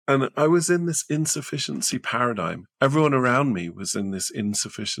And I was in this insufficiency paradigm. Everyone around me was in this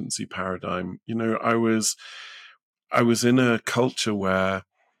insufficiency paradigm. You know, I was in a culture where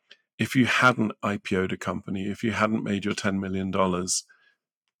if you hadn't IPO'd a company, if you hadn't made your $10 million,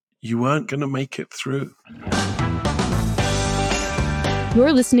 you weren't going to make it through.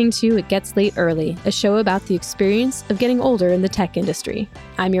 You're listening to It Gets Late Early, a show about the experience of getting older in the tech industry.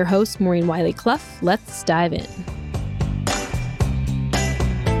 I'm your host, Maureen Wiley-Clough. Let's dive in.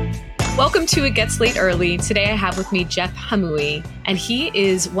 Welcome to It Gets Late Early. Today I have with me Jeff Hamaoui, and he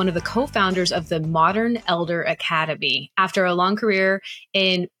is one of the co-founders of the Modern Elder Academy. After a long career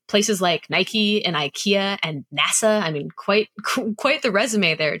in places like Nike and IKEA and NASA, I mean, quite the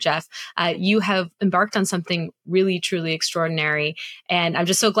resume there, Jeff. You have embarked on something really, truly extraordinary, and I'm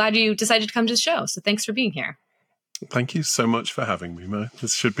just so glad you decided to come to the show. So thanks for being here. Thank you so much for having me, Mo.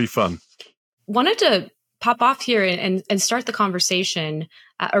 This should be fun. Wanted to pop off here and start the conversation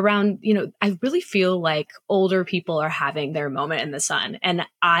around, I really feel like older people are having their moment in the sun, and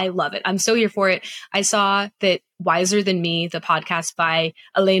I love it. I'm so here for it. I saw that Wiser Than Me, the podcast by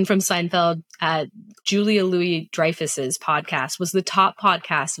Elaine from Seinfeld, Julia Louis-Dreyfus's podcast, was the top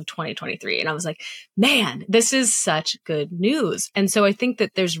podcast of 2023. And I was like, man, this is such good news. And so I think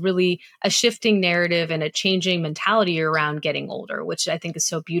that there's really a shifting narrative and a changing mentality around getting older, which I think is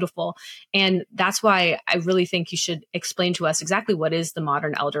so beautiful. And that's why I really think you should explain to us exactly what is the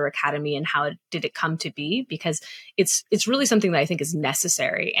Modern Elder Academy and how did it come to be, because it's really something that I think is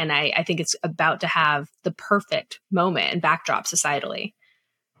necessary. And I think it's about to have the perfect moment and backdrop societally.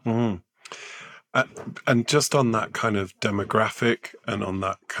 Mm. And just on that kind of demographic and on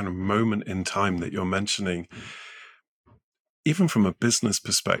that kind of moment in time that you're mentioning, even from a business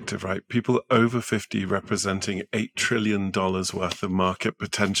perspective, right? People over 50 representing $8 trillion worth of market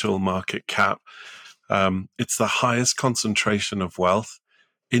potential, market cap. It's the highest concentration of wealth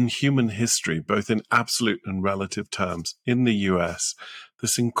in human history, both in absolute and relative terms. In the US,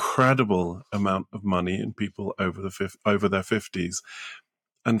 this incredible amount of money in people over their 50s.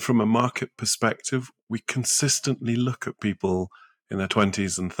 And from a market perspective, we consistently look at people in their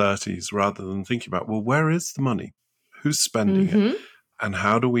 20s and 30s rather than thinking about, well, where is the money? Who's spending it? And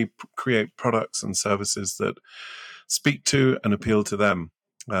how do we create products and services that speak to and appeal to them?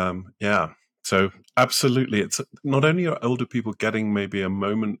 So absolutely, it's not only are older people getting maybe a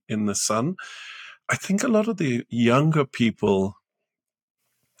moment in the sun, I think a lot of the younger people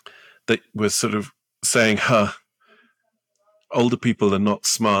that were sort of saying, older people are not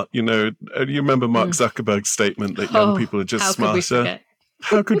smart. You remember Mark Zuckerberg's statement that young people are just smarter.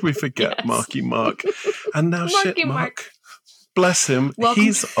 How could we forget yes. Marky Mark? And now Mark, bless him,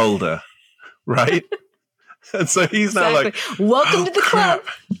 he's older, right? And so he's now like, welcome to the club.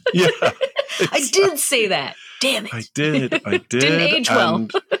 Yeah. I did say that. Damn it. I did. Didn't age well.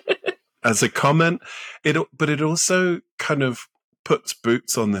 And as a comment, but it also kind of puts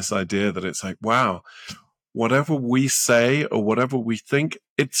boots on this idea that it's like, wow, whatever we say or whatever we think,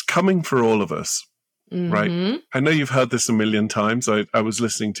 it's coming for all of us, right? I know you've heard this a million times. I was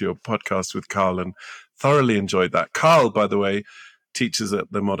listening to your podcast with Carl and thoroughly enjoyed that. Carl, by the way, teaches at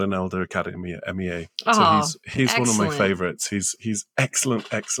the Modern Elder Academy at MEA. So he's one of my favorites. He's excellent,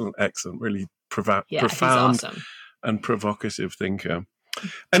 really profound awesome. And provocative thinker.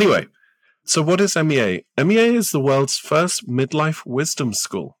 Anyway, so what is MEA? MEA is the world's first midlife wisdom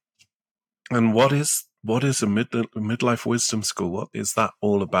school. And what is a midlife wisdom school? What is that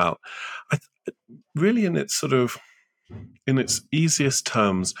all about? Really, in its easiest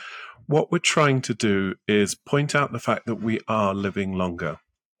terms, what we're trying to do is point out the fact that we are living longer,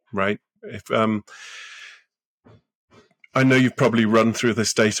 right? I know you've probably run through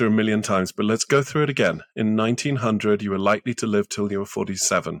this data a million times, but let's go through it again. In 1900, you were likely to live till you were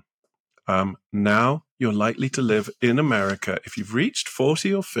 47. Now you're likely to live in America. If you've reached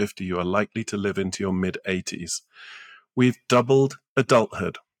 40 or 50, you are likely to live into your mid-80s. We've doubled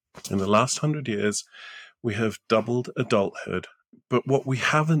adulthood. In the last 100 years, we have doubled adulthood. But what we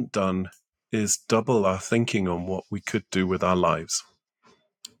haven't done is double our thinking on what we could do with our lives,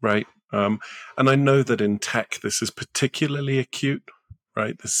 right? And I know that in tech, this is particularly acute,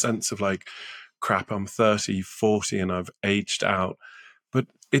 right? This sense of like, crap, I'm 30, 40, and I've aged out. But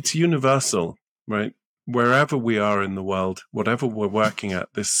it's universal, right? Wherever we are in the world, whatever we're working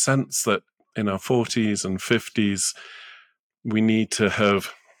at, this sense that in our 40s and 50s, we need to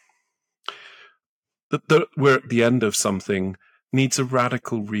have, that we're at the end of something, needs a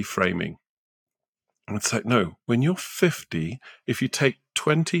radical reframing. And it's like, no, when you're 50, if you take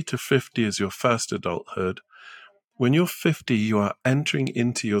 20 to 50 as your first adulthood, when you're 50, you are entering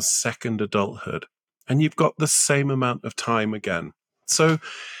into your second adulthood, and you've got the same amount of time again. So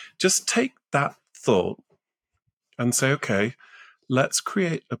just take that thought and say, okay, let's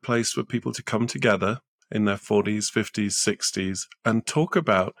create a place for people to come together in their 40s, 50s, 60s and talk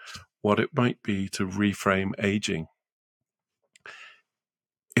about what it might be to reframe aging.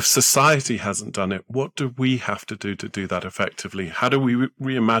 If society hasn't done it, what do we have to do that effectively? How do we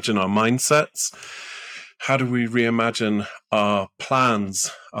reimagine our mindsets? How do we reimagine our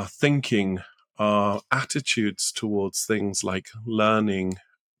plans, our thinking, our attitudes towards things like learning,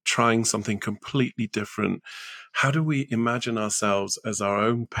 trying something completely different? How do we imagine ourselves as our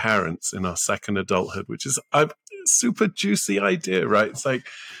own parents in our second adulthood, which is a super juicy idea, right? It's like,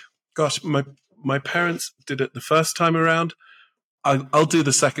 gosh, my parents did it the first time around. I'll do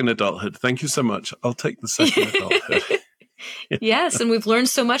the second adulthood. Thank you so much. I'll take the second adulthood. Yes, and we've learned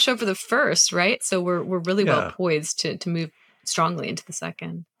so much over the first, right? So we're really well Yeah. poised to move strongly into the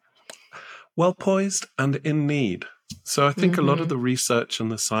second. Well poised and in need. So I think a lot of the research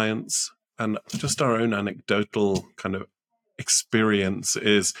and the science and just our own anecdotal kind of experience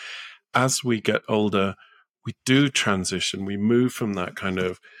is as we get older, we do transition. We move from that kind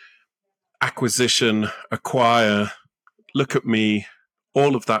of acquisition, acquire, look at me,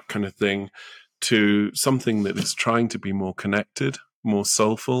 all of that kind of thing, to something that is trying to be more connected, more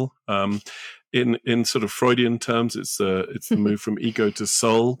soulful. In sort of Freudian terms, it's the move from ego to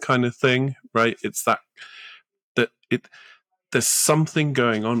soul kind of thing, right? It's that there's something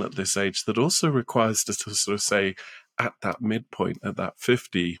going on at this age that also requires us to sort of say at that midpoint, at that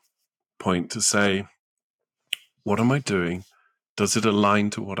 50 point, to say, what am I doing? Does it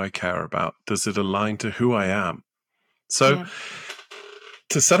align to what I care about? Does it align to who I am? So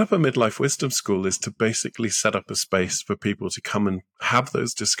to set up a midlife wisdom school is to basically set up a space for people to come and have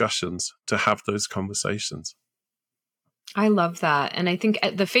those discussions, to have those conversations. I love that. And I think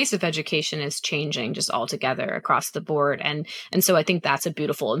the face of education is changing just altogether across the board. And so I think that's a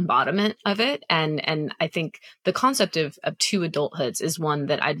beautiful embodiment of it. And I think the concept of two adulthoods is one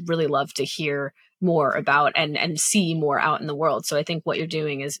that I'd really love to hear more about and see more out in the world. So I think what you're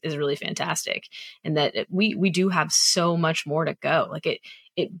doing is really fantastic. And that we do have so much more to go. Like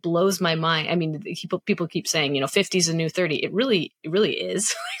it blows my mind. I mean, people keep saying, 50 is a new 30. It really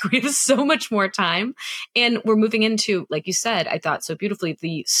is. Like, we have so much more time. And we're moving into, like you said, I thought so beautifully,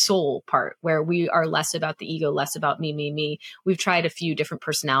 the soul part where we are less about the ego, less about me. We've tried a few different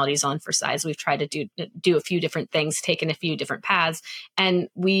personalities on for size. We've tried to do a few different things, taken a few different paths. And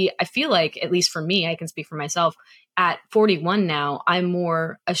I feel like, at least for me, I can speak for myself, at 41 now, I'm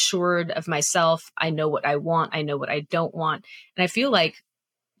more assured of myself. I know what I want. I know what I don't want. And I feel like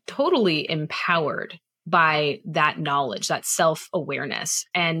totally empowered by that knowledge, that self-awareness,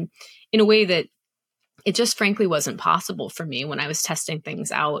 and in a way that it just frankly wasn't possible for me when I was testing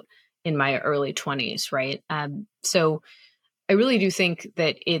things out in my early 20s, right? So I really do think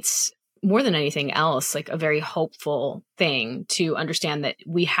that it's more than anything else, like a very hopeful thing to understand that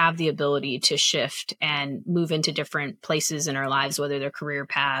we have the ability to shift and move into different places in our lives, whether they're career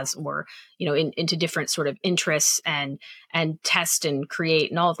paths or, into different sort of interests and test and create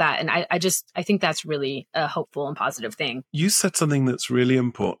and all of that. And I think that's really a hopeful and positive thing. You said something that's really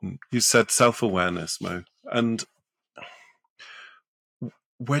important. You said self-awareness, Mo. And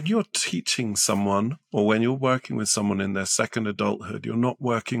when you're teaching someone or when you're working with someone in their second adulthood, you're not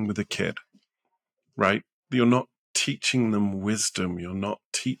working with a kid, right? You're not teaching them wisdom. You're not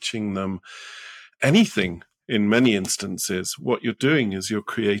teaching them anything in many instances. What you're doing is you're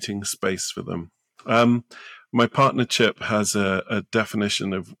creating space for them. My partner Chip has a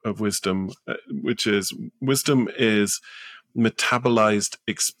definition of wisdom, which is wisdom is metabolized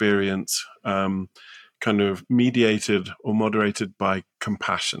experience, kind of mediated or moderated by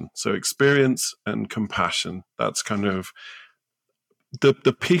compassion. So experience and compassion, that's kind of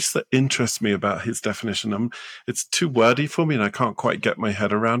the piece that interests me about his definition. It's too wordy for me and I can't quite get my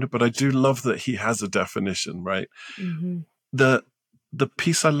head around it, but I do love that he has a definition, right? Mm-hmm. The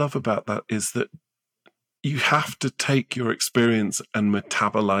piece I love about that is that you have to take your experience and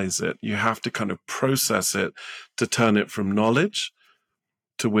metabolize it. You have to kind of process it to turn it from knowledge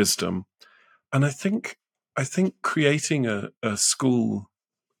to wisdom. And I think creating a school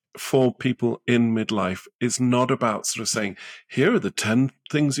for people in midlife is not about sort of saying, here are the 10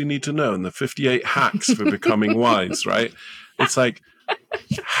 things you need to know and the 58 hacks for becoming wise, right? It's like,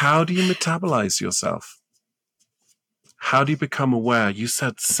 how do you metabolize yourself? How do you become aware? You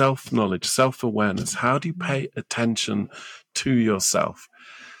said self-knowledge, self-awareness. How do you pay attention to yourself?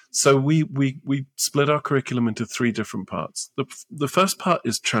 So we split our curriculum into 3 different parts. The first part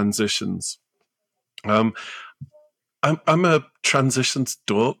is transitions. I'm a transitions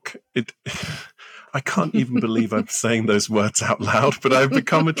dork. I can't even believe I'm saying those words out loud, but I've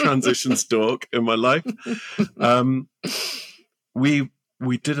become a transitions dork in my life.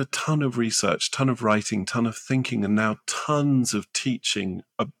 We did a ton of research, ton of writing, ton of thinking, and now tons of teaching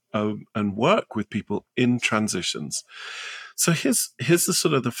and work with people in transitions. So here's the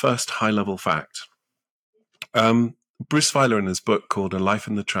sort of the first high level fact. Bruce Feiler, in his book called A Life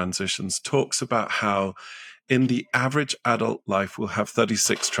in the Transitions, talks about how in the average adult life, we'll have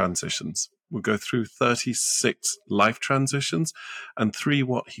 36 transitions. We'll go through 36 life transitions and 3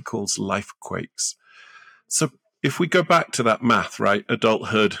 what he calls life quakes. So if we go back to that math, right,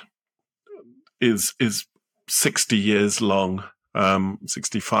 adulthood is 60 years long,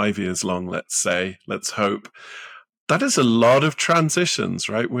 65 years long, let's hope. That is a lot of transitions,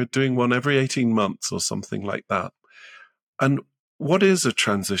 right? We're doing one every 18 months or something like that. And what is a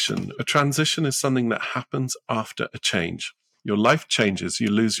transition? A transition is something that happens after a change. Your life changes. You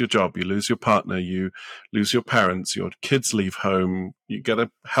lose your job. You lose your partner. You lose your parents. Your kids leave home. You get a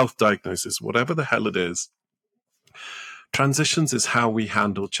health diagnosis, whatever the hell it is. Transitions is how we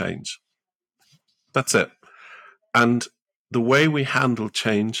handle change. That's it. And the way we handle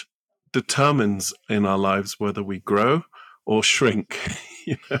change determines in our lives whether we grow or shrink.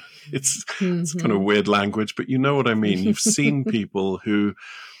 It's kind of weird language, but you know what I mean. You've seen people who,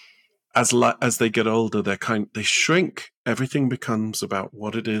 as they get older, they shrink. Everything becomes about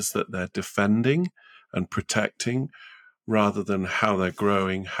what it is that they're defending and protecting, rather than how they're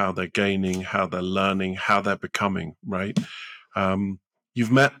growing, how they're gaining, how they're learning, how they're becoming. Right?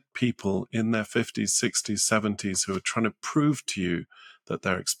 You've met people in their 50s, 60s, 70s who are trying to prove to you that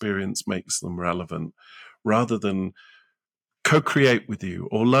their experience makes them relevant, rather than co-create with you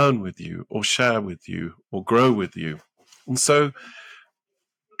or learn with you or share with you or grow with you. And so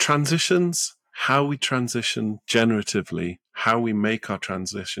transitions, how we transition generatively, how we make our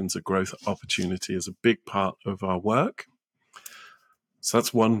transitions a growth opportunity is a big part of our work. So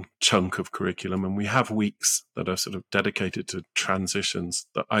that's one chunk of curriculum. And we have weeks that are sort of dedicated to transitions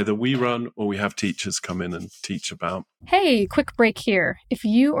that either we run or we have teachers come in and teach about. Hey, quick break here. If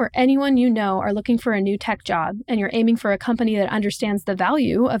you or anyone you know are looking for a new tech job and you're aiming for a company that understands the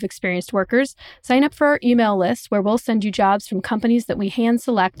value of experienced workers, sign up for our email list where we'll send you jobs from companies that we hand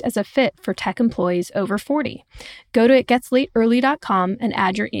select as a fit for tech employees over 40. Go to itgetslateearly.com and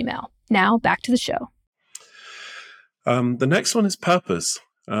add your email. Now back to the show. The next one is purpose.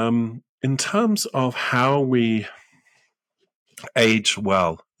 In terms of how we age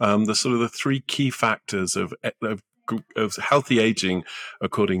well, the sort of the 3 key factors of healthy aging,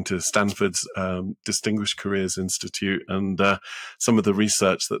 according to Stanford's Distinguished Careers Institute, and some of the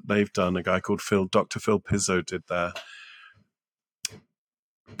research that they've done. A guy called Dr. Phil Pizzo did there.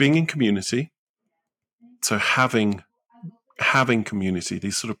 Being in community, so having community,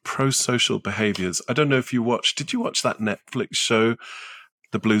 these sort of pro-social behaviors. I don't know if did you watch that Netflix show,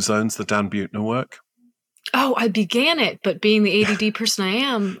 The Blue Zones, the Dan Buettner work? Oh, I began it, but being the ADD person I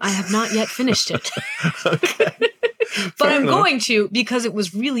am, I have not yet finished it. Okay. But I'm going to, because it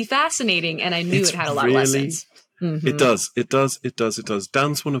was really fascinating and I knew it had a lot of lessons. Mm-hmm. It does.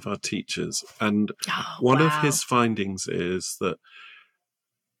 Dan's one of our teachers, and one of his findings is that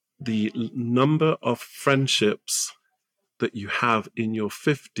the number of friendships that you have in your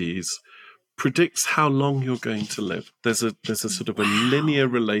 50s predicts how long you're going to live. There's a sort of a linear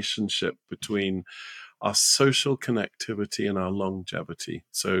relationship between our social connectivity and our longevity.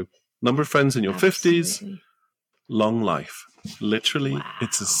 So number of friends in your 50s, long life. Literally,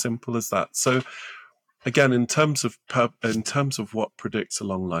 it's as simple as that. So again, in terms of what predicts a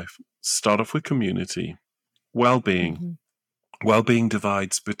long life, start off with community, well-being. Mm-hmm. Well-being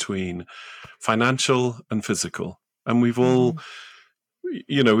divides between financial and physical. And we've all,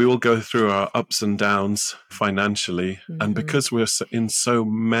 we all go through our ups and downs financially. Mm-hmm. And because we're in so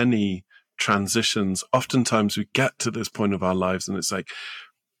many transitions, oftentimes we get to this point of our lives and it's like,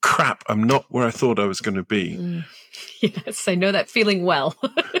 crap, I'm not where I thought I was going to be. Yes, I know that feeling well.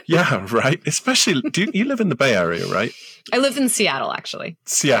 Yeah, right. Especially, you live in the Bay Area, right? I live in Seattle, actually.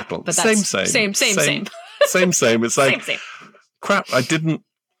 Seattle. But same. Same. Same. It's like, same. Crap, I didn't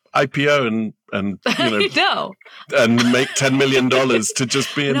IPO and and make $10 million to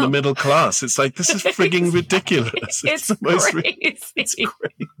just be in the middle class. It's like, this is frigging ridiculous. It's crazy. It's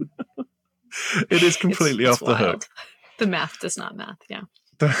great. It is completely off the hook. The math does not math. Yeah.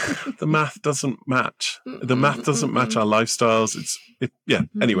 The math doesn't match. The math doesn't match our lifestyles.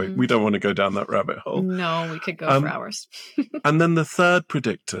 Anyway, we don't want to go down that rabbit hole. No, we could go for hours. And then the third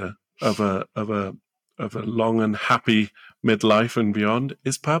predictor of a long and happy midlife and beyond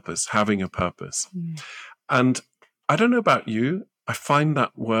is purpose, having a purpose. And I don't know about you, I find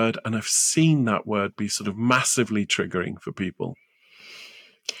that word, and I've seen that word be sort of massively triggering for people.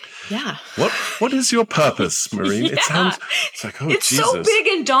 Yeah. What is your purpose, Maureen? Yeah. It's like, oh, it's Jesus. so big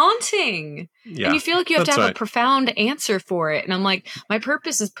and daunting. Yeah, and you feel like you have to have right. a profound answer for it. And I'm like, my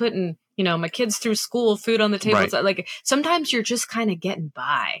purpose is putting, my kids through school, food on the table. Right. Like sometimes you're just kind of getting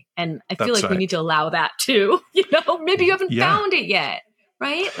by. And I feel That's like we right. need to allow that too. Maybe you haven't found it yet.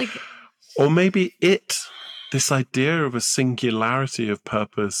 Right? Like, or maybe this idea of a singularity of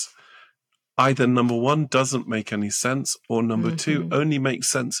purpose, either number one, doesn't make any sense, or number two, only makes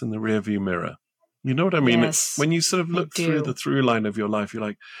sense in the rearview mirror. You know what I mean? Yes, it's when you sort of look through the through line of your life, you're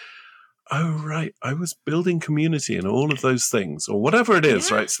like, oh, right, I was building community and all of those things, or whatever it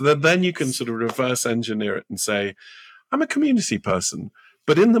is, right? So then you can sort of reverse engineer it and say, I'm a community person.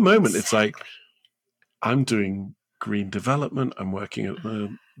 But in the moment, it's like, I'm doing green development. I'm working at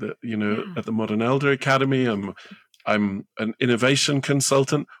at the Modern Elder Academy. I'm an innovation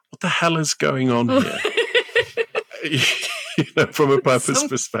consultant. What the hell is going on here? From a purpose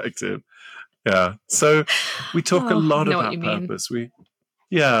perspective. Yeah. So we talk a lot about purpose.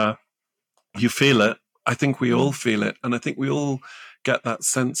 You feel it. I think we all feel it. And I think we all get that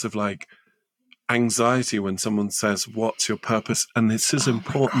sense of like anxiety when someone says, what's your purpose? And this is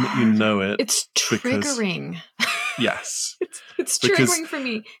important that you know it. It's triggering. Yes. it's triggering for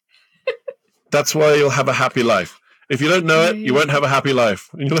me. That's why you'll have a happy life. If you don't know it, you won't have a happy life.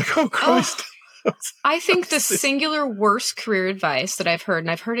 And you're like, oh, Christ. I think the singular worst career advice that I've heard,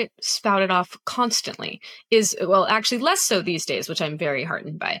 and I've heard it spouted off constantly, is, well, actually less so these days, which I'm very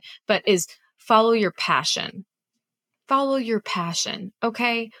heartened by, but is follow your passion. Follow your passion.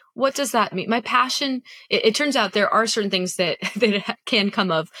 Okay. What does that mean? My passion, it turns out there are certain things that can come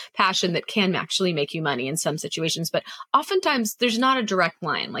of passion that can actually make you money in some situations. But oftentimes there's not a direct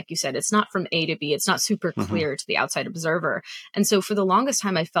line. Like you said, it's not from A to B. It's not super clear to the outside observer. And so for the longest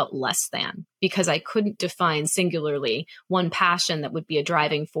time, I felt less than because I couldn't define singularly one passion that would be a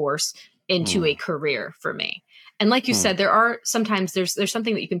driving force into a career for me. And like you said, there are sometimes there's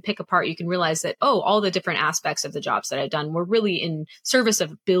something that you can pick apart. You can realize that, all the different aspects of the jobs that I've done were really in service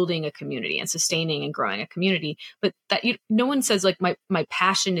of building a community and sustaining and growing a community. But that no one says like my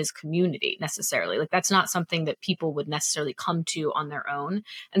passion is community necessarily. Like that's not something that people would necessarily come to on their own.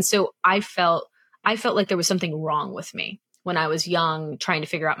 And so I felt like there was something wrong with me when I was young, trying to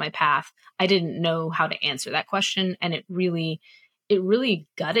figure out my path. I didn't know how to answer that question. And it really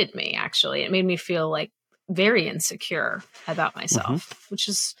gutted me, actually. It made me feel like very insecure about myself, which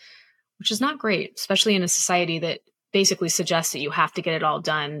is not great, especially in a society that basically suggests that you have to get it all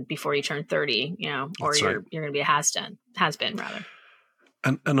done before you turn 30, or you're going to be a has been rather.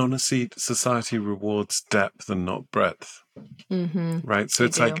 And honestly, society rewards depth and not breadth. Right. So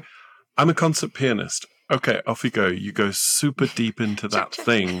it's like, I'm a concert pianist. Okay, off you go. You go super deep into that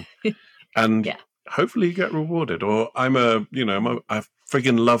thing and hopefully you get rewarded. Or I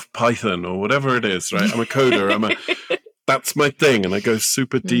friggin' love Python or whatever it is, right? I'm a coder. That's my thing. And I go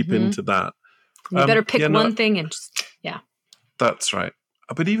super deep into that. You better pick one thing and just, That's right.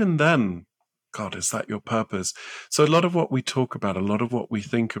 But even then, God, is that your purpose? So a lot of what we talk about, a lot of what we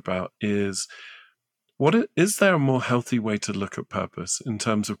think about is, is there a more healthy way to look at purpose in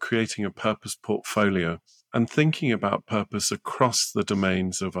terms of creating a purpose portfolio and thinking about purpose across the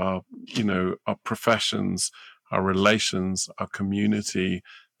domains of our professions, our relations, our community,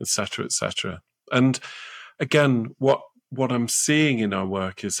 et cetera, et cetera. And again, what I'm seeing in our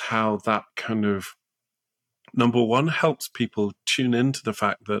work is how that kind of, number one, helps people tune into the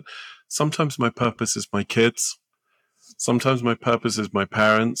fact that sometimes my purpose is my kids. Sometimes my purpose is my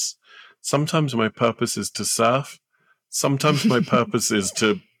parents. Sometimes my purpose is to surf. Sometimes my purpose is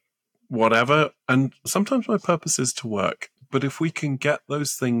to whatever. And sometimes my purpose is to work. But if we can get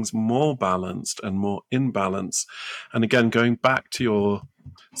those things more balanced and more in balance, and again, going back to your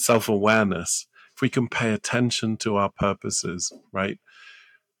self-awareness, if we can pay attention to our purposes, right?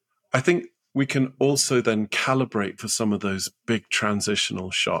 I think we can also then calibrate for some of those big transitional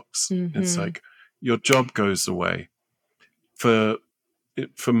shocks. It's like your job goes away. For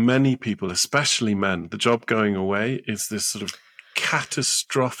many people, especially men, the job going away is this sort of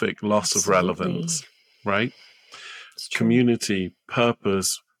catastrophic loss of relevance, right? Community,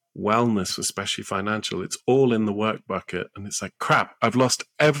 purpose, wellness, especially financial, it's all in the work bucket. And it's like, crap, I've lost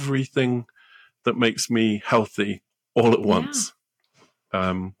everything that makes me healthy all at once.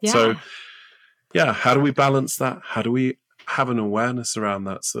 So, how do we balance that? How do we have an awareness around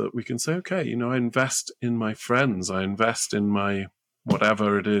that so that we can say, okay, I invest in my friends, I invest in my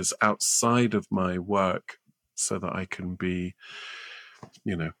whatever it is outside of my work so that I can be,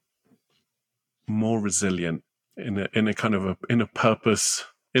 more resilient in a kind of a purpose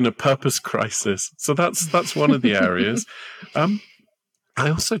crisis. So that's one of the areas. I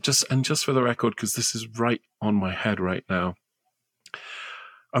also just for the record, because this is right on my head right now,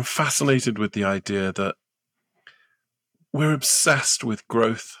 I'm fascinated with the idea that we're obsessed with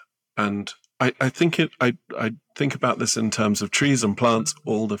growth, and I think about this in terms of trees and plants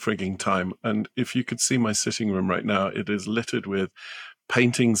all the frigging time. And if you could see my sitting room right now, it is littered with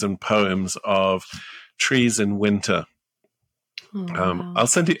paintings and poems of trees in winter. Oh, wow. I'll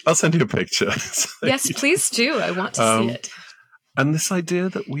send you a picture. Yes, please do. I want to see it. And this idea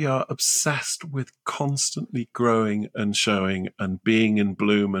that we are obsessed with constantly growing and showing and being in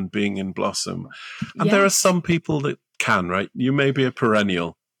bloom and being in blossom. And there are some people that can, right? You may be a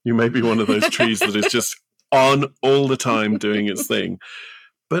perennial. You may be one of those trees that is just on all the time doing its thing.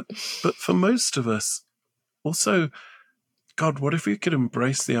 But for most of us, also, God, what if we could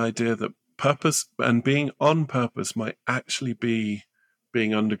embrace the idea that purpose and being on purpose might actually be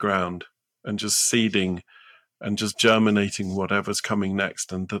being underground and just seeding and just germinating whatever's coming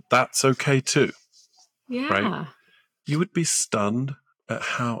next, and that's okay too. Yeah. Right? You would be stunned at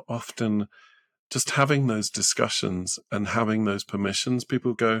how often just having those discussions and having those permissions,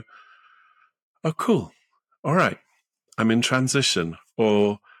 people go, oh, cool. All right. I'm in transition,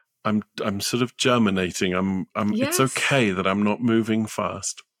 or I'm sort of germinating. It's okay that I'm not moving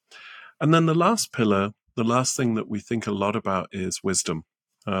fast. And then the last pillar, the last thing that we think a lot about is wisdom.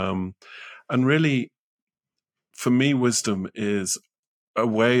 And really, for me, wisdom is a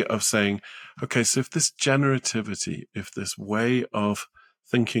way of saying, okay, so if this generativity, if this way of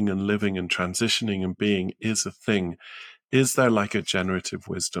thinking and living and transitioning and being is a thing, is there like a generative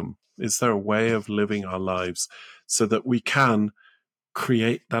wisdom? Is there a way of living our lives so that we can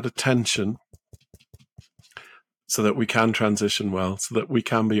create that attention, so that we can transition well, so that we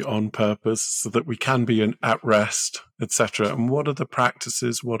can be on purpose, so that we can be at rest, etc.? And what are the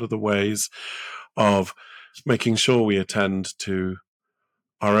practices? What are the ways of making sure we attend to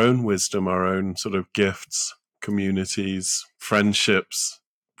our own wisdom, our own sort of gifts, communities, friendships,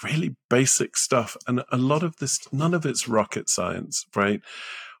 really basic stuff? And a lot of this, none of it's rocket science, right?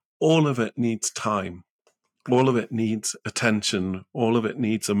 All of it needs time. All of it needs attention. All of it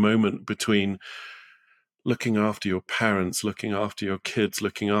needs a moment between looking after your parents, looking after your kids,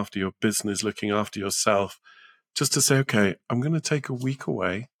 looking after your business, looking after yourself, just to say, okay, I'm going to take a week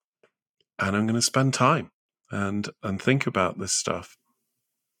away and I'm going to spend time and think about this stuff.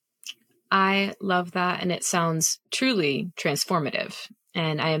 I love that. And it sounds truly transformative.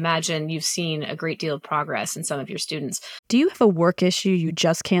 And I imagine you've seen a great deal of progress in some of your students. Do you have a work issue you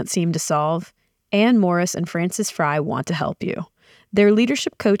just can't seem to solve? Ann Morris and Frances Fry want to help you. They're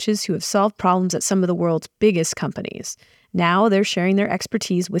leadership coaches who have solved problems at some of the world's biggest companies. Now they're sharing their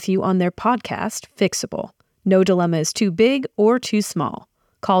expertise with you on their podcast, Fixable. No dilemma is too big or too small.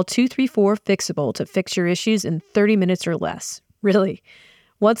 Call 234-FIXABLE to fix your issues in 30 minutes or less. Really.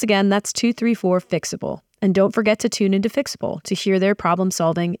 Once again, that's 234-FIXABLE. And don't forget to tune into Fixable to hear their problem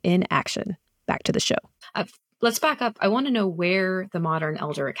solving in action. Back to the show. Let's back up. I want to know where the Modern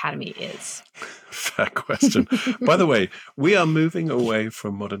Elder Academy is. Fair question. By the way, we are moving away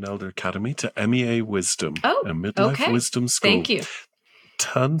from Modern Elder Academy to MEA Wisdom, a Midlife Wisdom School. Thank you.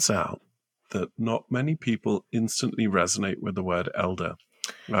 Turns out that not many people instantly resonate with the word elder.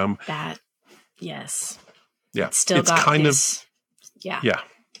 Yes. Yeah. It's still got kind this, Yeah.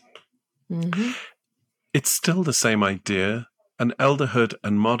 Mm-hmm. It's still the same idea. And elderhood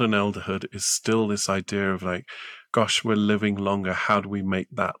and modern elderhood is still this idea of like, gosh, we're living longer. How do we make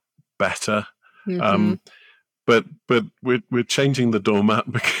that better? Mm-hmm. But we're changing the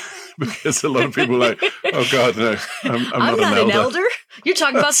doormat because a lot of people are like, oh God, no, I'm not an elder. You're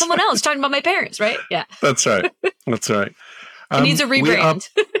talking about someone else, talking about my parents, right? Yeah. That's right. That's right. It needs a rebrand.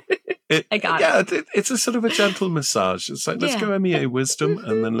 I got it. It's a sort of a gentle massage. It's like, let's go MEA Wisdom,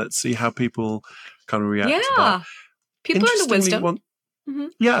 and then let's see how people kind of react to that. People are into wisdom.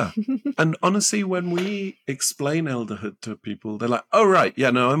 Yeah. And honestly, when we explain elderhood to people, they're like, oh, right.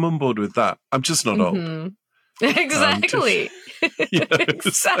 Yeah, no, I'm on board with that. I'm just not old. Exactly.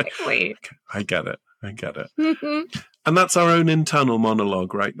 Exactly. I get it. Mm-hmm. And that's our own internal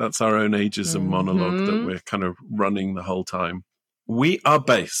monologue, right? That's our own ageism monologue that we're kind of running the whole time. We are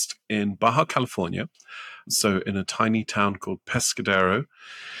based in Baja California, so in a tiny town called Pescadero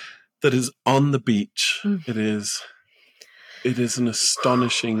that is on the beach. It is an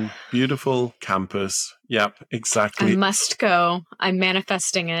astonishing, beautiful campus. Yep, exactly. I must go. I'm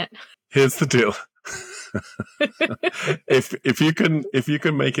manifesting it. Here's the deal. if you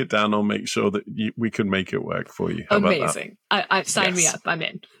can make it down, I'll make sure that we can make it work for you. How amazing. I've signed me up. I'm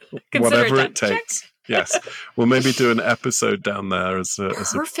in. Whatever it takes. Yes. We'll maybe do an episode down there as a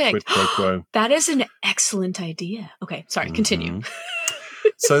Perfect. quid pro quo. That is an excellent idea. Okay, sorry, continue.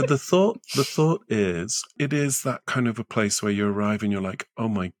 So the thought is, it is that kind of a place where you arrive and you're like, oh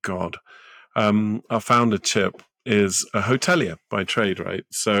my God. Our founder, Chip, is a hotelier by trade, right?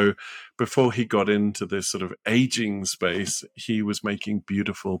 So before he got into this sort of aging space, he was making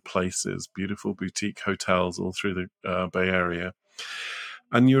beautiful places, beautiful boutique hotels all through the Bay Area.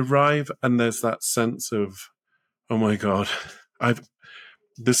 And you arrive and there's that sense of, oh my God,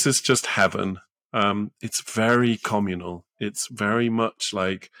 this is just heaven. It's very communal. It's very much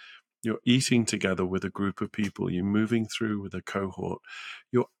like you're eating together with a group of people. You're moving through with a cohort.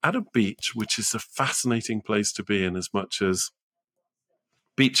 You're at a beach, which is a fascinating place to be in, as much as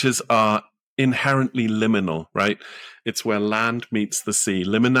beaches are inherently liminal, right? It's where land meets the sea.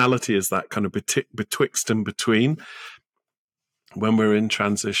 Liminality is that kind of betwixt and between. When we're in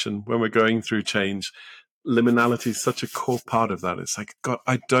transition, when we're going through change, liminality is such a core part of that. It's like, God,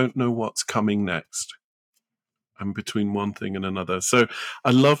 I don't know what's coming next. I'm between one thing and another. So I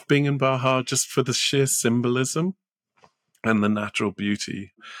love being in Baja just for the sheer symbolism and the natural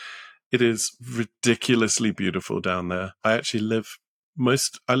beauty. It is ridiculously beautiful down there. I actually live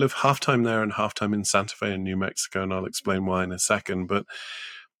half time there and half time in Santa Fe in New Mexico, and I'll explain why in a second, but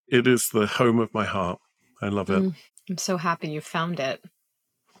it is the home of my heart. I love it. I'm so happy you found it.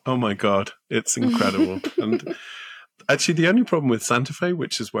 Oh my God, it's incredible. And actually the only problem with Santa Fe,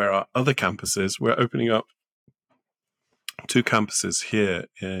 which is where our other campus is, we're opening up 2 campuses here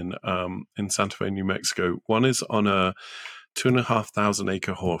in Santa Fe, New Mexico. One is on a 2,500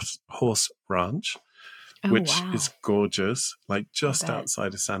 acre horse ranch, which is gorgeous, like just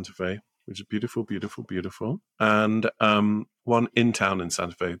outside of Santa Fe, which is beautiful, beautiful, beautiful. And one in town in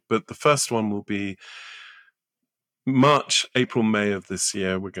Santa Fe. But the first one will be March, April, May of this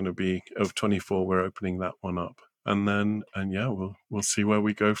year. We're going to be of 24. We're opening that one up, and we'll see where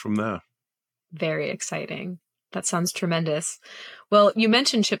we go from there. Very exciting. That sounds tremendous. Well, you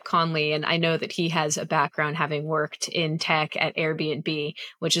mentioned Chip Conley, and I know that he has a background having worked in tech at Airbnb,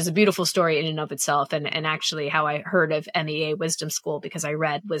 which is a beautiful story in and of itself, and actually how I heard of MEA Wisdom School because I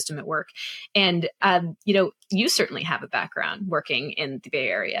read Wisdom at Work. And, you certainly have a background working in the Bay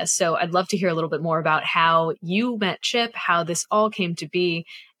Area. So I'd love to hear a little bit more about how you met Chip, how this all came to be,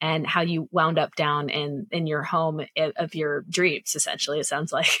 and how you wound up down in your home of your dreams, essentially, it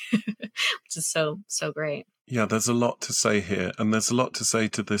sounds like, which is so great. Yeah, there's a lot to say here, and there's a lot to say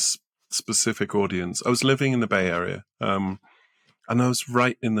to this specific audience. I was living in the Bay Area, and I was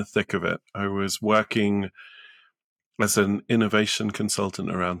right in the thick of it. I was working as an innovation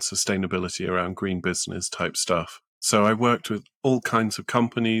consultant around sustainability, around green business type stuff. So I worked with all kinds of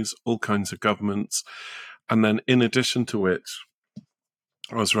companies, all kinds of governments, and then in addition to which,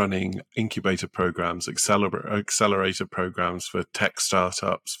 I was running incubator programs, accelerator programs for tech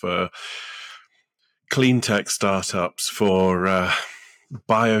startups, for clean tech startups, for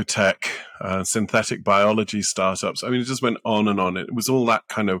biotech, synthetic biology startups. I mean, it just went on and on. It was all that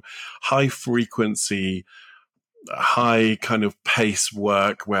kind of high frequency, high kind of pace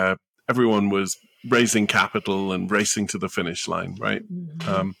work where everyone was raising capital and racing to the finish line, right?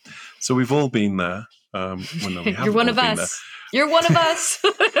 Mm-hmm. So we've all been there. You're one of us. You're one of us.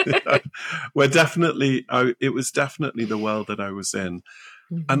 Yeah. It was definitely the world that I was in.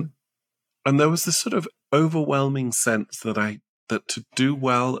 Mm-hmm. And there was this sort of overwhelming sense that to do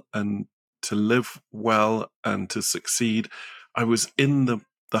well and to live well and to succeed, I was in the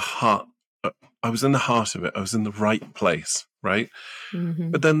heart. I was in the heart of it. I was in the right place, right?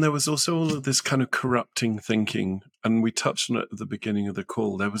 Mm-hmm. But then there was also all of this kind of corrupting thinking, and we touched on it at the beginning of the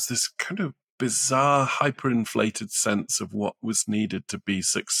call. There was this kind of bizarre, hyperinflated sense of what was needed to be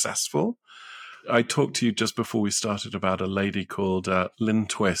successful. I talked to you just before we started about a lady called Lynn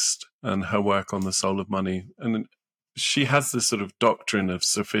Twist and her work on the soul of money. And she has this sort of doctrine of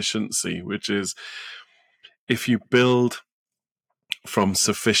sufficiency, which is if you build from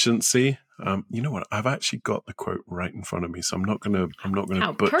sufficiency, you know what? I've actually got the quote right in front of me, so I'm not going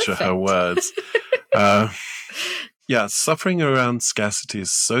to butcher her words. Suffering around scarcity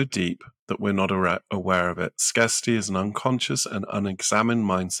is so deep that we're not aware of it. Scarcity is an unconscious and unexamined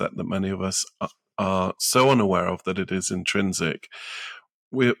mindset that many of us are so unaware of that it is intrinsic.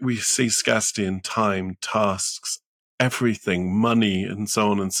 We see scarcity in time, tasks, everything, money, and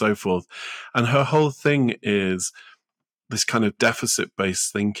so on and so forth. And her whole thing is this kind of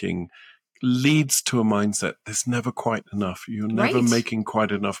deficit-based thinking leads to a mindset. There's never quite enough. You're never making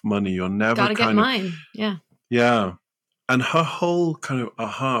quite enough money. You're never gotta get mine. Yeah. Yeah. And her whole kind of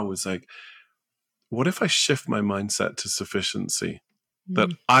aha was like, what if I shift my mindset to sufficiency? that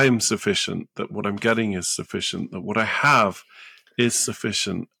I am sufficient, that what I'm getting is sufficient, that what I have is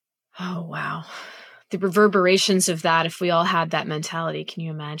sufficient. Oh, wow. The reverberations of that, if we all had that mentality, can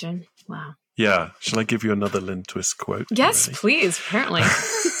you imagine? Wow. Yeah. Shall I give you another Lynn Twist quote? Yes, please. Apparently.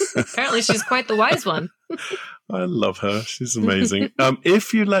 Apparently she's quite the wise one. I love her. She's amazing.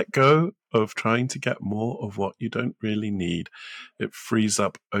 If you let go of trying to get more of what you don't really need, it frees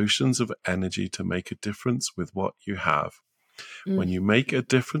up oceans of energy to make a difference with what you have. When you make a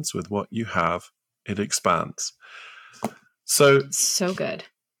difference with what you have, it expands. So good.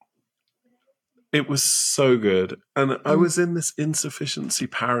 It was so good. And I was in this insufficiency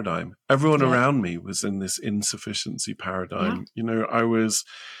paradigm. Everyone around me was in this insufficiency paradigm. Yeah. You know, I was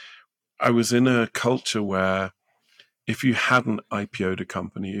in a culture where if you hadn't IPO'd a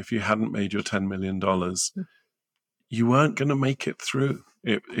company, if you hadn't made your $10 million, you weren't going to make it through.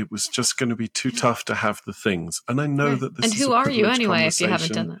 It was just going to be too tough to have the things. And I know that this is who a are you privileged anyway if you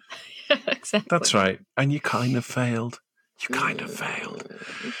haven't done that? Exactly. That's right. And you kind of failed.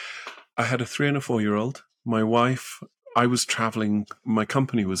 I had a 3 and a 4-year-old. My wife, I was traveling. My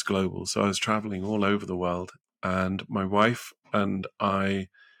company was global, so I was traveling all over the world. And my wife and I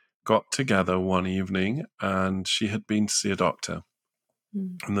got together one evening, and she had been to see a doctor.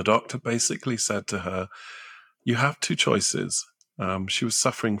 And the doctor basically said to her, you have 2 choices. She was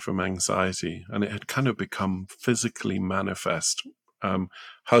suffering from anxiety, and it had kind of become physically manifest.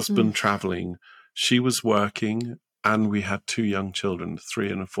 Husband traveling, she was working, and we had 2 young children,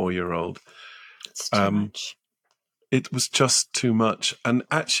 3 and a 4-year-old. It's too much. It was just too much. And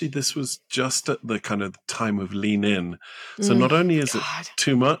actually, this was just at the kind of time of lean in. So not only is it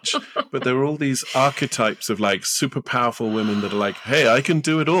too much, but there are all these archetypes of like super powerful women that are like, hey, I can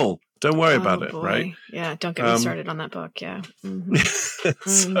do it all. Don't worry about it, right? Yeah, don't get me started on that book. Yeah.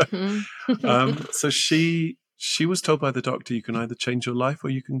 So she was told by the doctor, you can either change your life or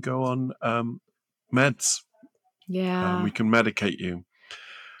you can go on meds. Yeah. We can medicate you.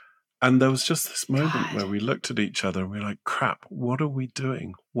 And there was just this moment where we looked at each other and we were like, crap, what are we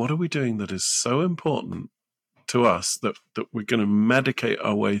doing? What are we doing that is so important to us that we're going to medicate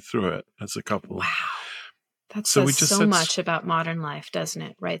our way through it as a couple? Wow. That says so much about modern life, doesn't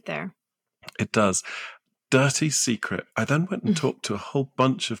it? Right there. It does. Dirty secret. I then went and talked to a whole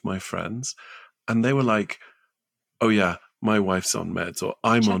bunch of my friends, and they were like, oh yeah, my wife's on meds, or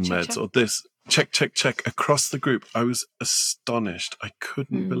I'm on meds, or this. Check across the group. I was astonished. I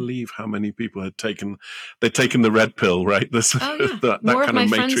couldn't believe how many people had taken the red pill, right? That kind of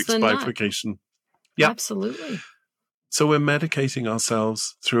matrix bifurcation. Yeah, absolutely. So we're medicating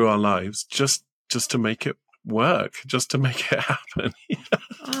ourselves through our lives just to make it work, just to make it happen.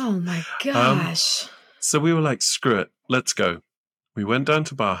 Oh my gosh. So we were like, screw it, let's go. We went down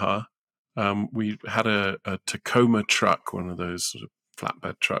to Baja. We had a Tacoma truck, one of those sort of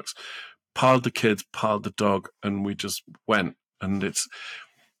flatbed trucks, piled the kids, piled the dog, and we just went. And it's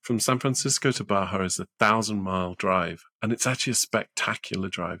from San Francisco to Baja is 1,000-mile drive. And it's actually a spectacular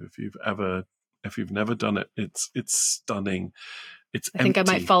drive. If you've never done it, it's stunning. I think I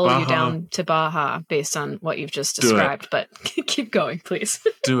might follow you down to Baja based on what you've just described, but keep going, please.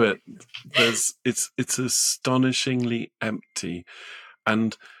 Do it. It's astonishingly empty,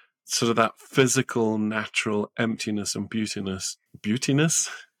 and sort of that physical, natural emptiness and beauty.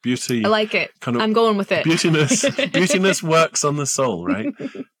 I like it. I'm going with it. Beautiness works on the soul, right?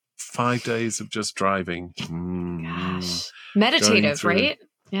 5 days of just driving. Gosh, meditative, right?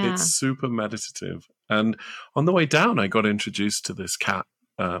 Yeah. It's super meditative. And on the way down, I got introduced to this cat,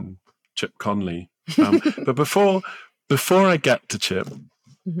 Chip Conley. But before I get to Chip,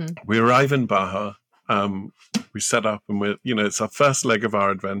 we arrive in Baja. We set up and it's our first leg of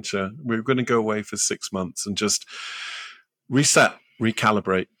our adventure. We're going to go away for 6 months and just reset,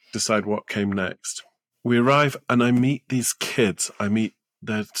 recalibrate, decide what came next. We arrive and I meet these kids.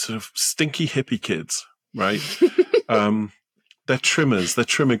 They're sort of stinky hippie kids, right? They're trimmers. They're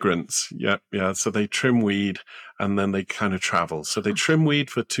trimmigrants. Yeah. So they trim weed and then they kind of travel. So they trim weed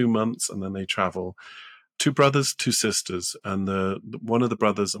for 2 months and then they travel. 2 brothers, 2 sisters, and one of the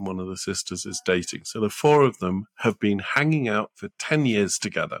brothers and one of the sisters is dating. So the 4 of them have been hanging out for 10 years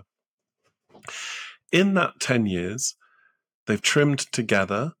together. In that 10 years, they've trimmed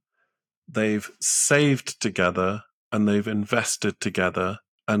together, they've saved together, and they've invested together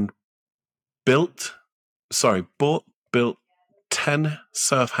and built 10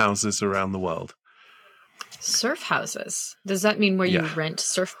 surf houses around the world. Surf houses? Does that mean where you rent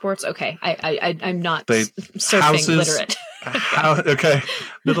surfboards? Okay, I'm not surfing literate. Okay,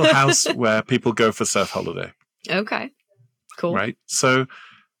 little house where people go for surf holiday. Okay, cool. Right, so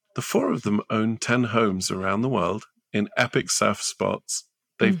the 4 of them own 10 homes around the world, in epic surf spots.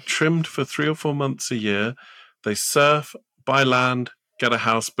 They've trimmed for 3 or 4 months a year. They surf, buy land, get a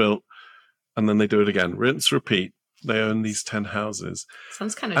house built, and then they do it again. Rinse, repeat. They own these 10 houses.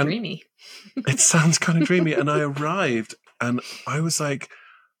 Sounds kind of dreamy. It sounds kind of dreamy. And I arrived and I was like,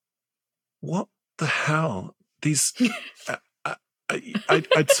 what the hell? These...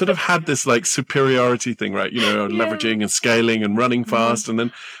 I'd sort of had this like superiority thing, right? Leveraging and scaling and running fast. And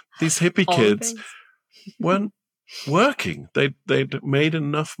then these hippie kids weren't working. They'd made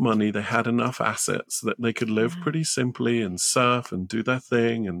enough money. They had enough assets that they could live pretty simply and surf and do their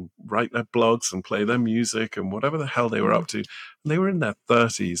thing and write their blogs and play their music and whatever the hell they were up to. And they were in their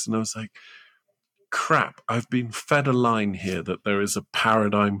 30s. And I was like, crap, I've been fed a line here that there is a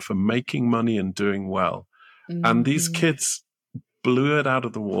paradigm for making money and doing well. And these kids blew it out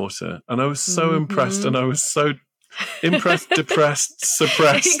of the water, and I was so impressed, and I was so impressed, depressed,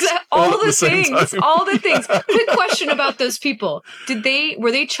 suppressed. Exactly. All the things. Quick question about those people: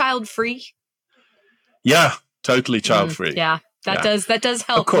 were they child free? Yeah, totally child free. Yeah, that does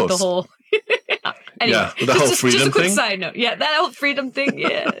help with the whole. Anyway, the whole freedom just a quick thing. Side note. Yeah, that whole freedom thing.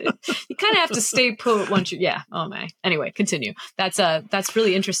 Yeah, you kind of have to stay put once you. Yeah. Oh my. Anyway, continue. That's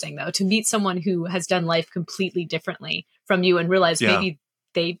really interesting though, to meet someone who has done life completely differently from you and realize maybe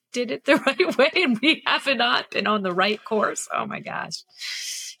they did it the right way and we have not been on the right course. Oh my gosh.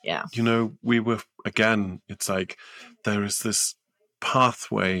 Yeah. We were, again, it's like there is this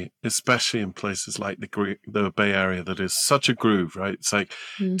pathway, especially in places like the Bay Area, that is such a groove, right? It's like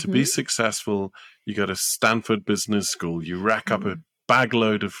to be successful, you go to Stanford Business School, you rack up a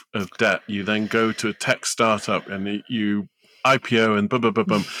bagload of debt, you then go to a tech startup and you IPO and boom, boom, boom,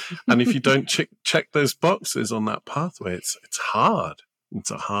 boom. And if you don't check those boxes on that pathway, it's hard. It's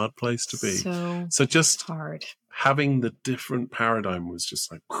a hard place to be. So just hard. Having the different paradigm was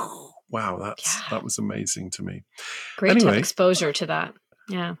just like, wow, that was amazing to me. Great to have exposure to that.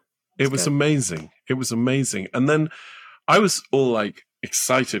 Yeah. It was amazing. It was amazing. And then I was all like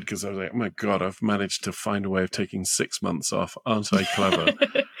excited because I was like, oh my God, I've managed to find a way of taking 6 months off. Aren't I clever?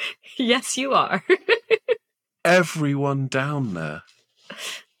 Yes, you are. Everyone down there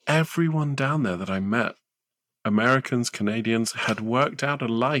that I met, Americans, Canadians, had worked out a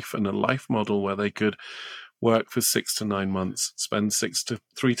life and a life model where they could work for 6 to 9 months, spend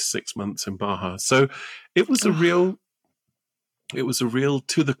 3 to 6 months in Baja. So it was a real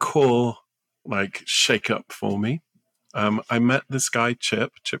to the core, like, shake up for me. I met this guy,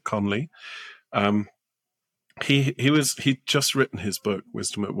 Chip Conley. He'd just written his book,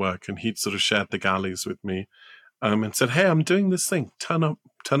 Wisdom at Work, and he'd sort of shared the galleys with me. And said, hey, I'm doing this thing. Turn up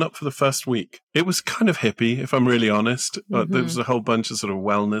for the first week. It was kind of hippie, if I'm really honest. But there was a whole bunch of sort of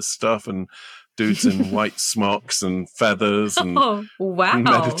wellness stuff and dudes in white smocks and feathers and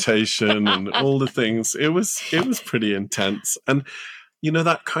meditation and all the things. It was pretty intense. And,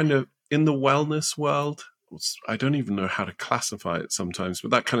 that kind of, in the wellness world, I don't even know how to classify it sometimes, but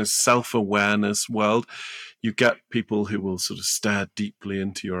that kind of self-awareness world, you get people who will sort of stare deeply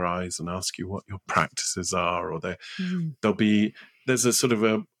into your eyes and ask you what your practices are, or there's a sort of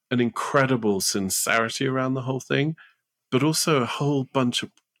an incredible sincerity around the whole thing, but also a whole bunch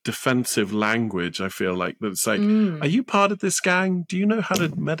of defensive language. I feel like that's like, are you part of this gang? Do you know how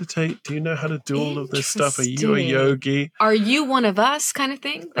to meditate? Do you know how to do all of this stuff? Are you a yogi? Are you one of us, kind of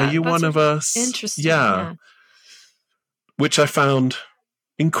thing? Are you one of us? Interesting. Yeah. Which I found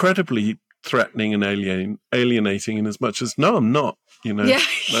incredibly threatening and alienating, in as much as, no, I'm not.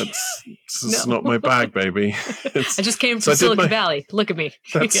 That's not my bag, baby. I just came from Silicon Valley. Look at me.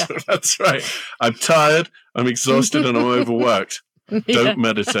 That's right. I'm tired, I'm exhausted, and I'm overworked. Don't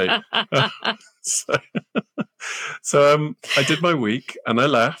meditate. So I did my week and I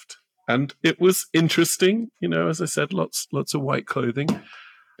left, and it was interesting. As I said, lots of white clothing.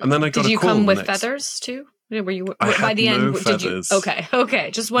 And then I got a call. Did you come with feathers too? Were you by the end? Feathers. Did you?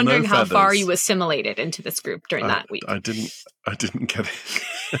 Okay. Just wondering how far you assimilated into this group during that week. I didn't get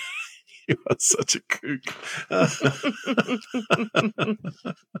it. You are such a kook.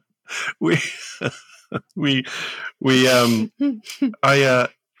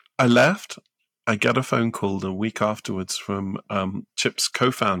 I left. I got a phone call a week afterwards from Chip's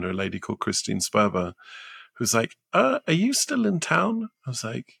co-founder, a lady called Christine Sperber, who's like, are you still in town? I was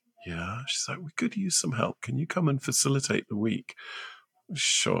like, yeah. She's like, we could use some help. Can you come and facilitate the week?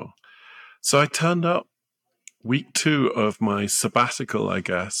 Sure. So I turned up week 2 of my sabbatical, I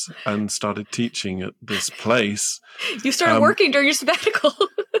guess, and started teaching at this place. You started working during your sabbatical.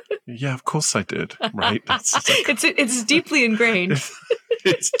 Yeah, of course I did. Right? It's deeply ingrained.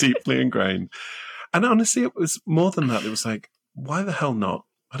 It's deeply ingrained. And honestly, it was more than that. It was like, why the hell not?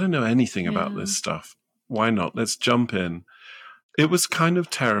 I don't know anything about this stuff. why not? Let's jump in. It was kind of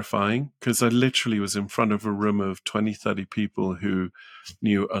terrifying because I literally was in front of a room of 20, 30 people who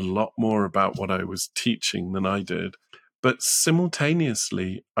knew a lot more about what I was teaching than I did. But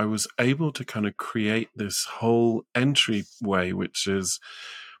simultaneously, I was able to kind of create this whole entryway, which is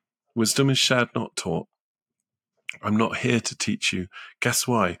wisdom is shared, not taught. I'm not here to teach you. Guess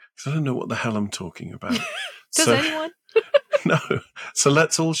why? Because I don't know what the hell I'm talking about. Does anyone? No. So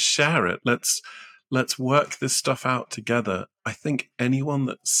let's all share it. Let's work this stuff out together. I think anyone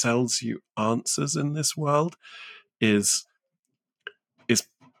that sells you answers in this world is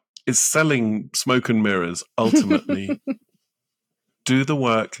selling smoke and mirrors. Ultimately, do the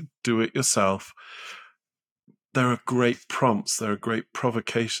work, do it yourself. There are great prompts, there are great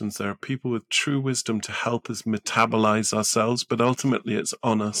provocations, there are people with true wisdom to help us metabolize ourselves, but ultimately it's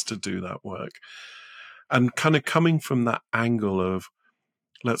on us to do that work. And kind of coming from that angle of,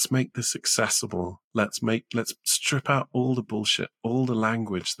 let's make this accessible. Let's strip out all the bullshit, all the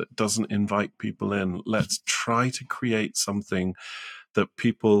language that doesn't invite people in. Let's try to create something that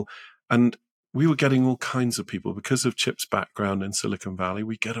people, and we were getting all kinds of people because of Chip's background in Silicon Valley.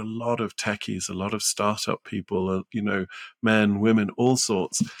 We get a lot of techies, a lot of startup people, men, women, all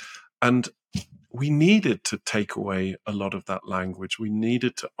sorts. And we needed to take away a lot of that language. We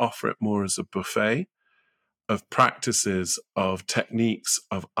needed to offer it more as a buffet of practices, of techniques,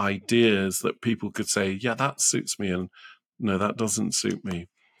 of ideas that people could say, yeah, that suits me, and no, that doesn't suit me.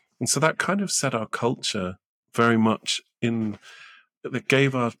 And so that kind of set our culture very much that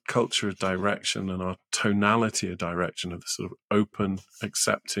gave our culture a direction and our tonality a direction of the sort of open,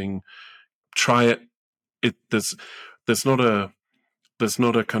 accepting, try it. There's not a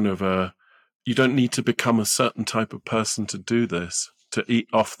kind of a, you don't need to become a certain type of person to do this, to eat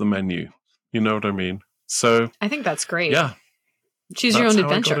off the menu. You know what I mean? So I think that's great. Yeah. Choose your own That's how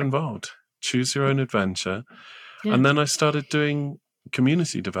adventure. I got involved. Choose your own adventure. Yeah. And then I started doing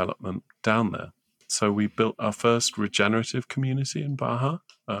community development down there. So we built our first regenerative community in Baja,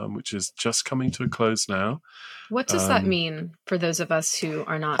 which is just coming to a close now. What does that mean for those of us who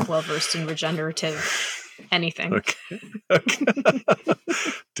are not well versed in regenerative anything? Okay.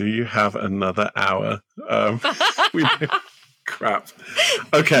 Do you have another hour? Crap.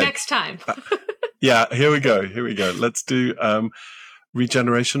 Okay. Next time. Yeah, here we go. Let's do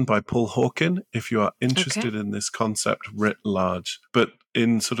Regeneration by Paul Hawken, if you are interested in this concept writ large, but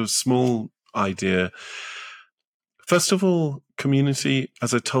in sort of small idea. First of all, community,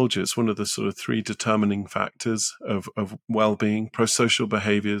 as I told you, it's one of the sort of three determining factors of well-being, pro-social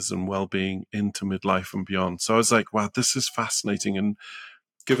behaviors and well-being into midlife and beyond. So I was like, wow, this is fascinating. And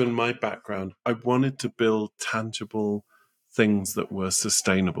given my background, I wanted to build tangible things that were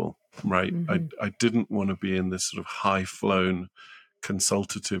sustainable, right? Mm-hmm. I didn't want to be in this sort of high-flown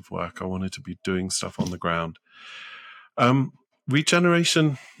consultative work. I wanted to be doing stuff on the ground.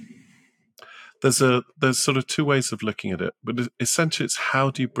 Regeneration, there's sort of two ways of looking at it, but essentially it's how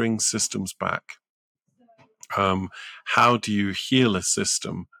do you bring systems back? How do you heal a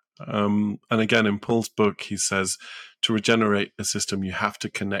system? And again, in Paul's book, he says to regenerate a system, you have to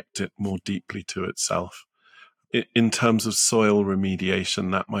connect it more deeply to itself. In terms of soil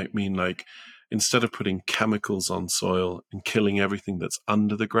remediation, that might mean like, instead of putting chemicals on soil and killing everything that's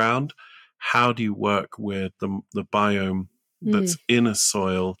under the ground, how do you work with the biome that's in a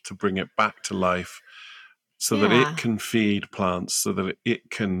soil to bring it back to life so that it can feed plants, so that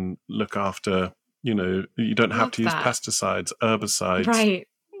it can look after, you don't have to use pesticides, herbicides, right,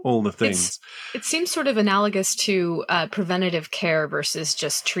 all the things. It seems sort of analogous to preventative care versus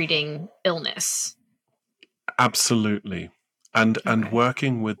just treating illness. Absolutely. And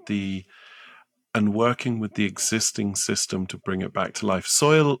working with the existing system to bring it back to life.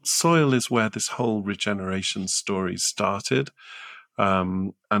 Soil is where this whole regeneration story started.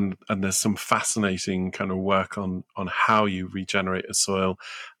 And there's some fascinating kind of work on how you regenerate a soil,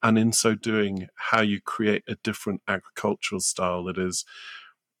 and in so doing, how you create a different agricultural style that is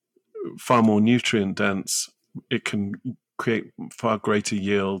far more nutrient dense. It can create far greater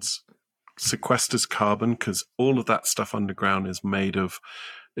yields, sequesters carbon, because all of that stuff underground is made of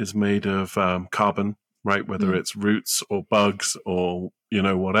carbon, right? Whether it's roots or bugs or,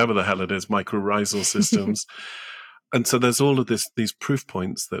 whatever the hell it is, mycorrhizal systems. And so there's all of these proof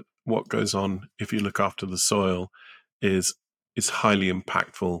points that what goes on if you look after the soil is highly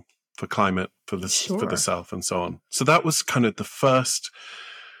impactful for climate, for the self, and so on. So that was kind of the first,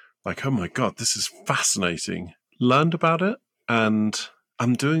 like, oh my God, this is fascinating. Learned about it, and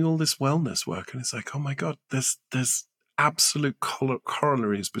I'm doing all this wellness work, and it's like, oh my God, there's absolute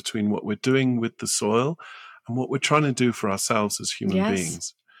corollaries between what we're doing with the soil and what we're trying to do for ourselves as human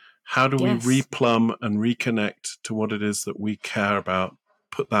beings. How do we Yes. replumb and reconnect to what it is that we care about,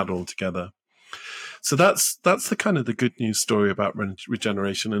 put that all together? So that's the kind of the good news story about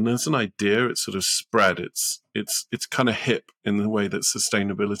regeneration. And as an idea, it's sort of spread. It's kind of hip in the way that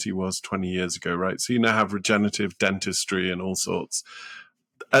sustainability was 20 years ago, right? So you now have regenerative dentistry and all sorts.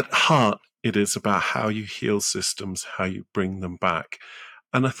 At heart, it is about how you heal systems, how you bring them back.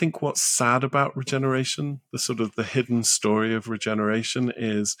 And I think what's sad about regeneration, the sort of the hidden story of regeneration,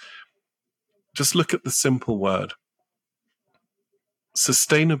 is just look at the simple word.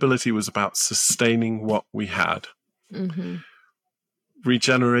 Sustainability was about sustaining what we had. Mm-hmm.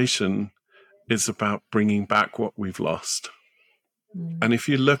 Regeneration is about bringing back what we've lost. And if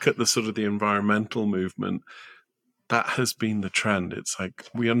you look at the sort of the environmental movement, that has been the trend. It's like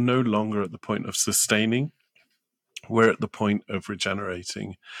we are no longer at the point of sustaining. We're at the point of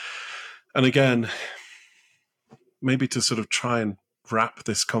regenerating. And again, maybe to sort of try and wrap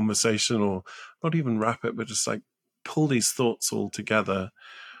this conversation, or not even wrap it, but just like pull these thoughts all together.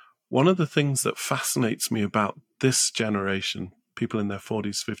 One of the things that fascinates me about this generation, people in their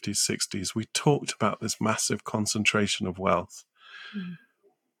 40s, 50s, 60s, we talked about this massive concentration of wealth. Mm.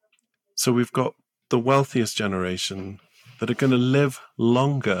 So we've got the wealthiest generation that are going to live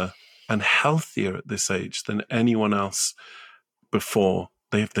longer and healthier at this age than anyone else before.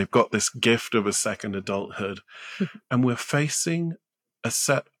 They've got this gift of a second adulthood. And we're facing a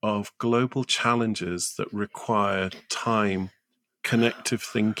set of global challenges that require time, connective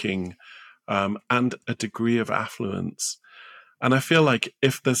thinking, and a degree of affluence. And I feel like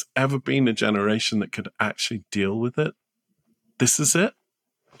if there's ever been a generation that could actually deal with it, this is it.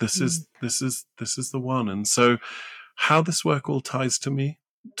 This is the one. And so how this work all ties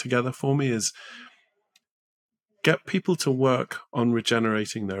together for me is get people to work on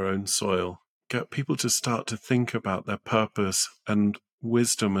regenerating their own soil. Get people to start to think about their purpose and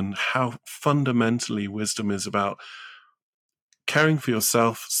wisdom, and how fundamentally wisdom is about caring for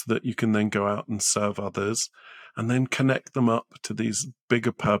yourself so that you can then go out and serve others, and then connect them up to these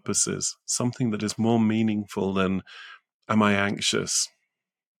bigger purposes, something that is more meaningful than, am I anxious?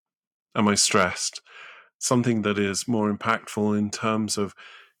 Am I stressed? Something that is more impactful in terms of,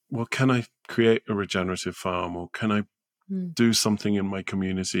 well, can I create a regenerative farm, or can I do something in my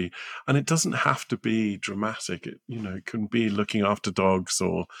community? And it doesn't have to be dramatic. It can be looking after dogs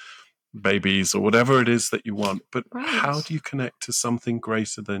or babies or whatever it is that you want. But how do you connect to something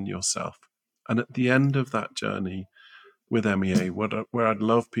greater than yourself? And at the end of that journey with MEA, where I'd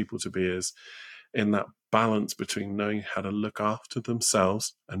love people to be is in that balance between knowing how to look after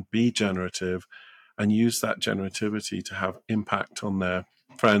themselves and be generative, and use that generativity to have impact on their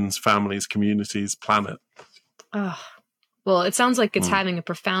friends, families, communities, planet. Oh, well, it sounds like it's having a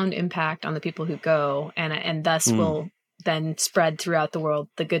profound impact on the people who go, and thus will then spread throughout the world,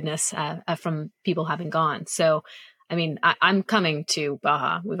 the goodness from people having gone. So, I mean, I'm coming to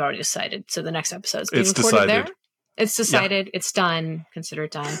Baja. We've already decided. So the next episode is being recorded there. It's decided. Yeah. It's done. Consider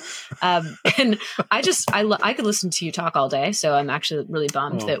it done. And I could listen to you talk all day. So I'm actually really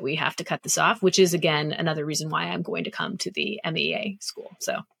bummed that we have to cut this off, which is, again, another reason why I'm going to come to the MEA school.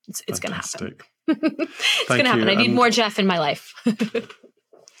 So it's going to happen. It's going to happen. I need more Jeff in my life.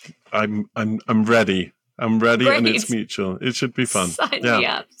 I'm ready. I'm ready. Great. And it's mutual. It should be fun.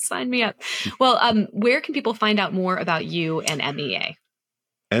 Sign me up. Well, where can people find out more about you and MEA?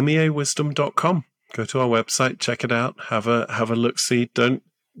 MEAwisdom.com. Go to our website, check it out, have a look-see. Don't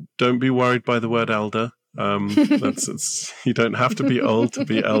be worried by the word elder. You don't have to be old to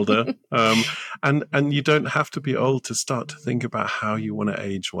be elder. And you don't have to be old to start to think about how you want to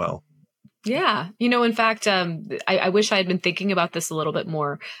age well. Yeah. In fact, I wish I had been thinking about this a little bit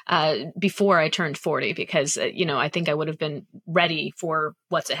more before I turned 40, because, I think I would have been ready for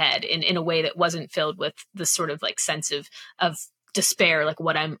what's ahead in a way that wasn't filled with this sort of like sense of despair, like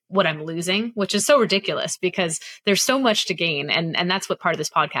what I'm losing, which is so ridiculous, because there's so much to gain. And that's what part of this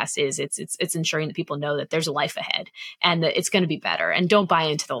podcast is. It's ensuring that people know that there's a life ahead and that it's going to be better, and don't buy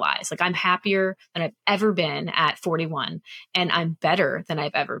into the lies. Like, I'm happier than I've ever been at 41, and I'm better than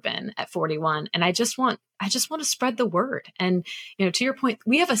I've ever been at 41. And I just want to spread the word. And, to your point,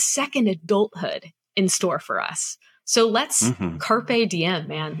 we have a second adulthood in store for us. So let's carpe diem,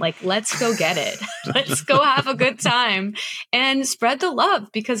 man. Like, let's go get it. Let's go have a good time and spread the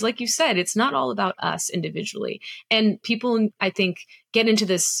love, because like you said, it's not all about us individually. And people, I think, get into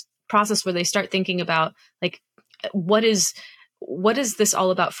this process where they start thinking about, like, what is this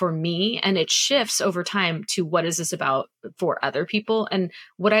all about for me? And it shifts over time to, what is this about for other people? And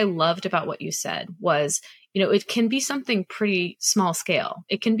what I loved about what you said was, it can be something pretty small scale.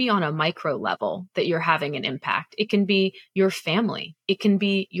 It can be on a micro level that you're having an impact. It can be your family. It can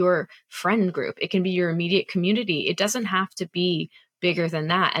be your friend group. It can be your immediate community. It doesn't have to be bigger than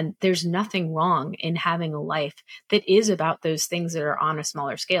that. And there's nothing wrong in having a life that is about those things that are on a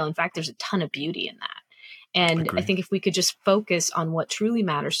smaller scale. In fact, there's a ton of beauty in that. And Agree. I think if we could just focus on what truly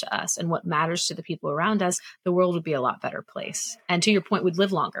matters to us and what matters to the people around us, the world would be a lot better place. And to your point, we'd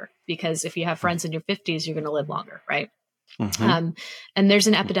live longer, because if you have friends in your 50s, you're going to live longer, right? Mm-hmm. And there's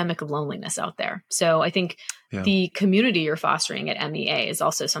an epidemic of loneliness out there. So I think the community you're fostering at MEA is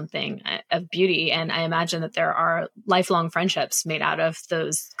also something of beauty. And I imagine that there are lifelong friendships made out of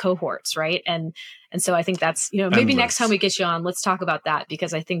those cohorts, right? And so I think that's, maybe Endless. next time we get you on, let's talk about that,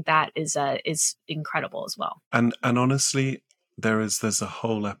 because I think that is incredible as well. And honestly, there's a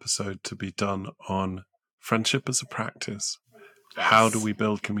whole episode to be done on friendship as a practice. Yes. How do we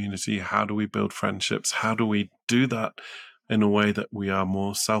build community? How do we build friendships? How do we do that in a way that we are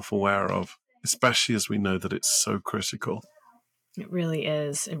more self-aware of, especially as we know that it's so critical? It really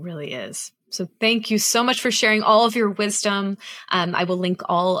is. It really is. So thank you so much for sharing all of your wisdom. I will link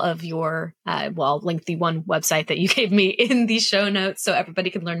all of your, I'll link the one website that you gave me in the show notes so everybody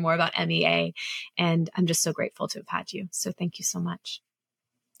can learn more about MEA. And I'm just so grateful to have had you. So thank you so much.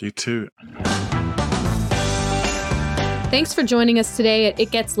 You too. Thanks for joining us today at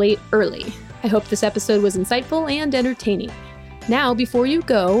It Gets Late Early. I hope this episode was insightful and entertaining. Now, before you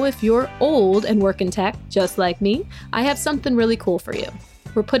go, if you're old and work in tech, just like me, I have something really cool for you.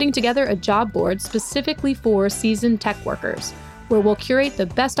 We're putting together a job board specifically for seasoned tech workers, where we'll curate the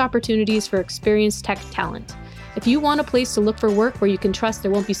best opportunities for experienced tech talent. If you want a place to look for work where you can trust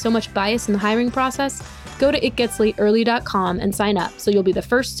there won't be so much bias in the hiring process, go to itgetslateearly.com and sign up so you'll be the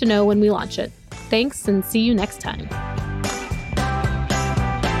first to know when we launch it. Thanks, and see you next time.